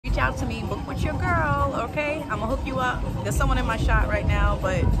reach out to me, book with your girl, okay? I'm gonna hook you up. There's someone in my shot right now,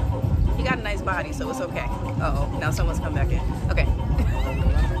 but he got a nice body, so it's okay. Uh-oh, now someone's come back in. Okay.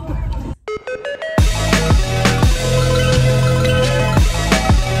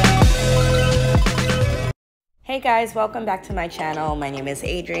 Hey guys, welcome back to my channel. My name is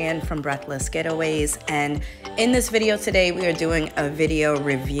Adrienne from Breathless Getaways, and in this video today we are doing a video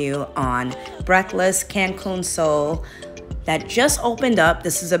review on Breathless Cancun Soul that just opened up.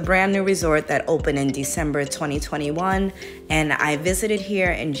 This is a brand new resort that opened in December 2021, and I visited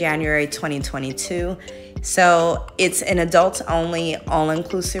here in January 2022. So it's an adults only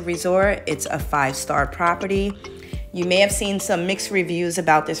all-inclusive resort. It's a 5-star property. You may have seen some mixed reviews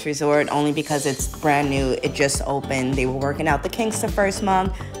about this resort only because it's brand new. It just opened. They were working out the kinks the first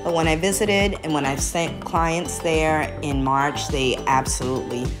month, but when I visited and when I sent clients there in March, they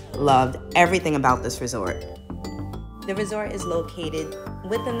absolutely loved everything about this resort. The resort is located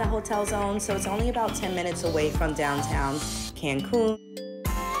within the hotel zone, so it's only about 10 minutes away from downtown Cancun.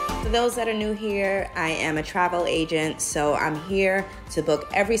 For those that are new here, I am a travel agent, so I'm here to book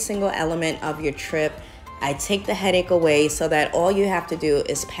every single element of your trip. I take the headache away so that all you have to do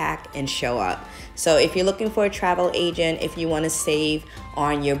is pack and show up. So if you're looking for a travel agent, if you want to save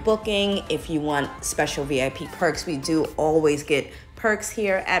on your booking, if you want special VIP perks, we do always get perks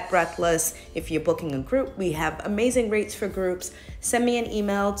here at Breathless. If you're booking a group, we have amazing rates for groups. Send me an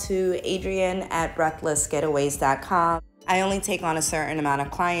email to adrienne@breathlessgetaways.com. I only take on a certain amount of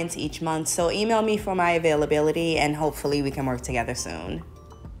clients each month, so email me for my availability and hopefully we can work together soon.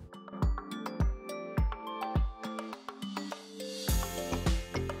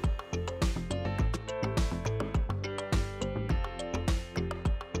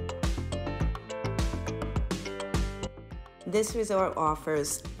 This resort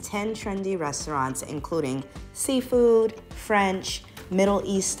offers 10 trendy restaurants, including seafood, French, Middle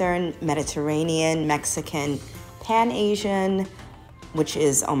Eastern, Mediterranean, Mexican, Pan-Asian, which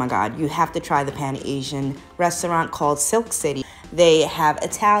is, oh my God, you have to try the Pan-Asian restaurant called Silk City. They have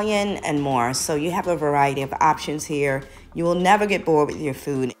Italian and more, so you have a variety of options here. You will never get bored with your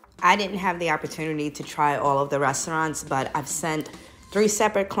food. I didn't have the opportunity to try all of the restaurants, but I've sent 3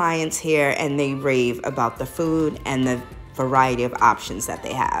 separate clients here and they rave about the food and the variety of options that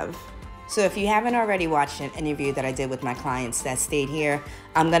they have. So if you haven't already watched an interview that I did with my clients that stayed here,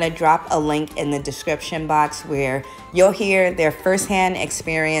 I'm gonna drop a link in the description box where you'll hear their firsthand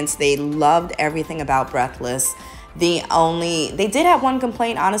experience. They loved everything about Breathless. They did have one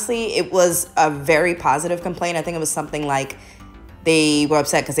complaint. Honestly, it was a very positive complaint. I think it was something like they were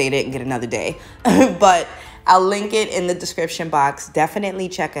upset because they didn't get another day. But I'll link it in the description box. Definitely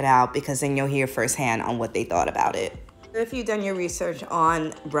check it out because then you'll hear firsthand on what they thought about it. If you've done your research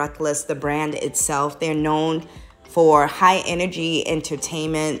on Breathless, the brand itself, they're known for high energy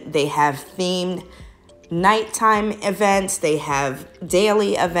entertainment. They have themed nighttime events, they have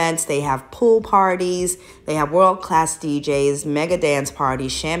daily events, they have pool parties, they have world-class DJs, mega dance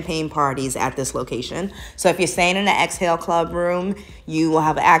parties, champagne parties at this location. So if you're staying in the Exhale Club room, you will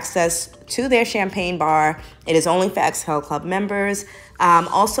have access to their champagne bar. It is only for Exhale Club members.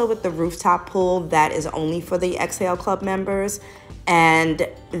 Also with the rooftop pool, that is only for the Exhale Club members. And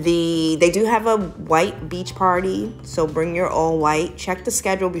they do have a white beach party, so bring your all white. Check the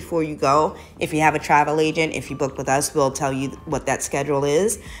schedule before you go. If you have a travel agent, if you book with us, we'll tell you what that schedule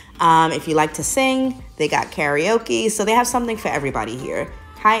is. If you like to sing, they got karaoke, so they have something for everybody here.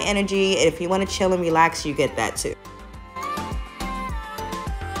 High energy, if you want to chill and relax, you get that too.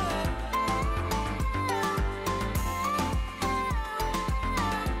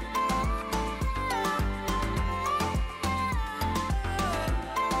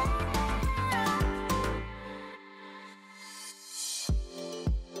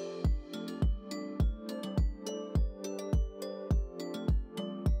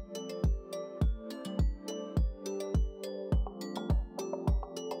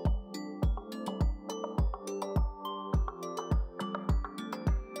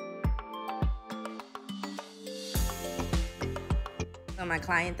 So my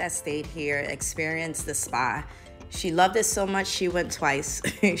client that stayed here experienced the spa. She loved it so much she went twice.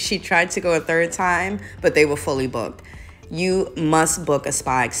 She tried to go a 3rd time, but they were fully booked. You must book a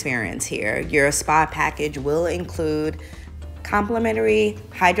spa experience here. Your spa package will include complimentary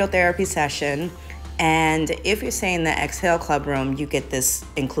hydrotherapy session, and if you're staying in the Exhale Club room, you get this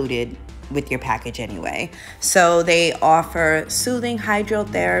included with your package anyway. So they offer soothing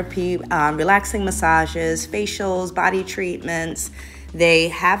hydrotherapy, relaxing massages, facials, body treatments. They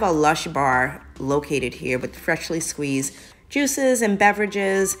have a lush bar located here with freshly squeezed juices and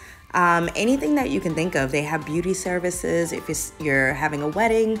beverages. anything that you can think of. They have beauty services. If you're having a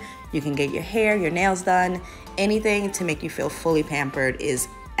wedding, you can get your hair, your nails done. Anything to make you feel fully pampered is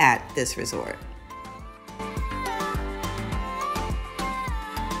at this resort.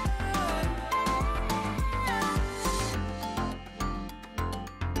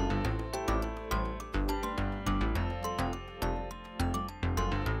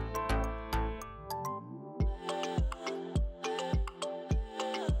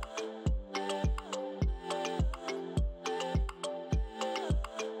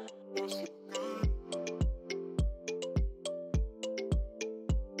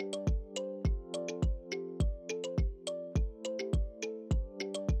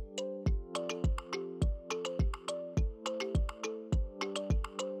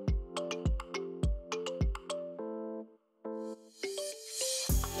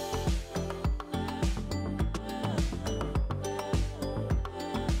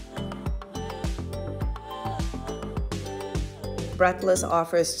 Breathless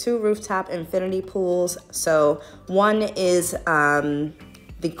offers 2 rooftop infinity pools. So one is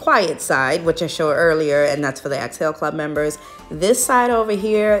the quiet side, which I showed earlier, and that's for the Exhale Club members. This side over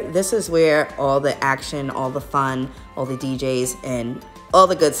here, this is where all the action, all the fun, all the DJs, and all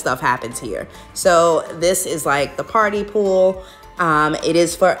the good stuff happens here. So this is like the party pool. It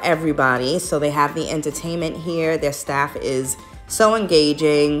is for everybody. So they have the entertainment here. Their staff is so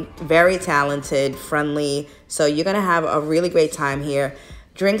engaging, very talented, friendly. So you're gonna have a really great time here.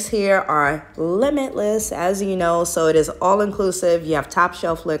 Drinks here are limitless, as you know, so it is all inclusive. You have top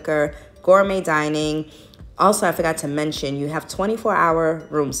shelf liquor, gourmet dining. Also, I forgot to mention, you have 24-hour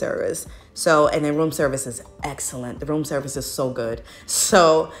room service. So, and then room service is excellent. The room service is so good.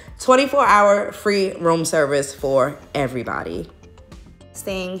 So 24-hour free room service for everybody.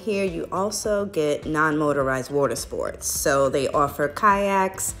 Staying here, you also get non-motorized water sports. So they offer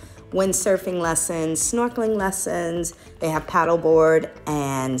kayaks, windsurfing lessons, snorkeling lessons. They have paddleboard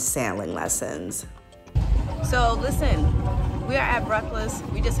and sailing lessons. So listen, we are at Breathless.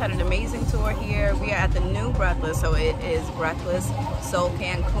 We just had an amazing tour here. We are at the new Breathless, so it is Breathless Soul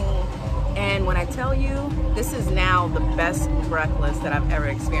Cancun. And when I tell you, this is now the best Breathless that I've ever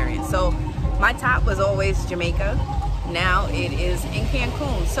experienced. So my top was always Jamaica. Now it is in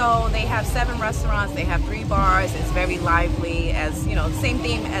Cancun. So they have 7 restaurants, they have 3 bars. It's very lively, as you know, same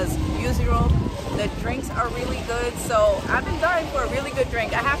theme as usual. The drinks are really good. So I've been dying for a really good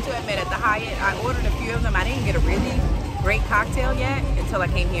drink. I have to admit, at the Hyatt, I ordered a few of them. I didn't get a really great cocktail yet until I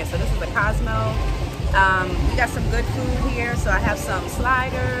came here. So this is the Cosmo. We got some good food here. So I have some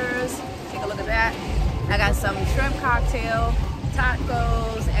sliders. Take a look at that. I got some shrimp cocktail,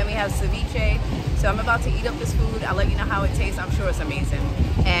 tacos, and we have ceviche. So I'm about to eat up this food. I'll let you know how it tastes. I'm sure it's amazing.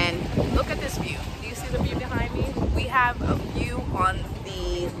 And look at this view. Do you see the view behind me? We have a view on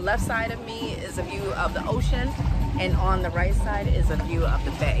the left side of me is a view of the ocean, and on the right side is a view of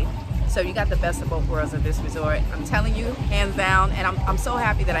the bay. So you got the best of both worlds at this resort. I'm telling you, hands down, and I'm so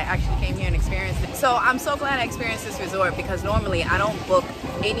happy that I actually came here and experienced it. So I'm so glad I experienced this resort, because normally I don't book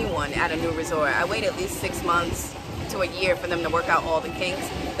anyone at a new resort. I wait at least 6 months to a year for them to work out all the kinks.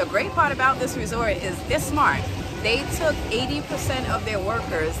 The great part about this resort is they're smart. They took 80% of their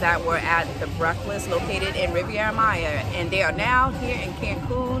workers that were at the Breathless located in Riviera Maya, and they are now here in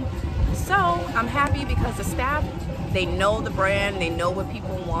Cancun. So I'm happy because the staff, they know the brand, they know what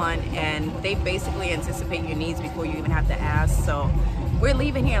people want, and they basically anticipate your needs before you even have to ask. So we're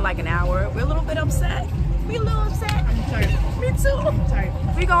leaving here in like an hour. We're a little bit upset. We're a little upset. I'm tired. Me too. I'm tired.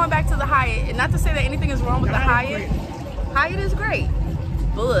 We're going back to the Hyatt. And not to say that anything is wrong with the Hyatt. Hyatt is great.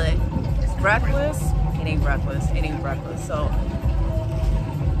 But Breathless, it ain't Breathless. It ain't Breathless. So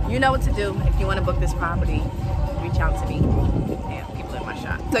you know what to do. If you want to book this property, reach out to me. Yeah, people in my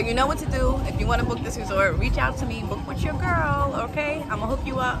shop. So you know what to do. If you want to book this resort, reach out to me. Book with your girl, okay? I'm going to hook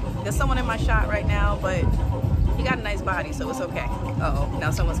you up. There's someone in my shop right now, but he got a nice body, so it's okay. Uh-oh, now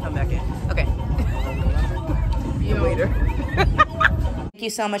someone's come back in. Okay. See you later. Thank you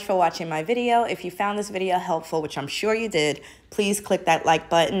so much for watching my video. If you found this video helpful, which I'm sure you did, please click that like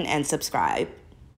button and subscribe.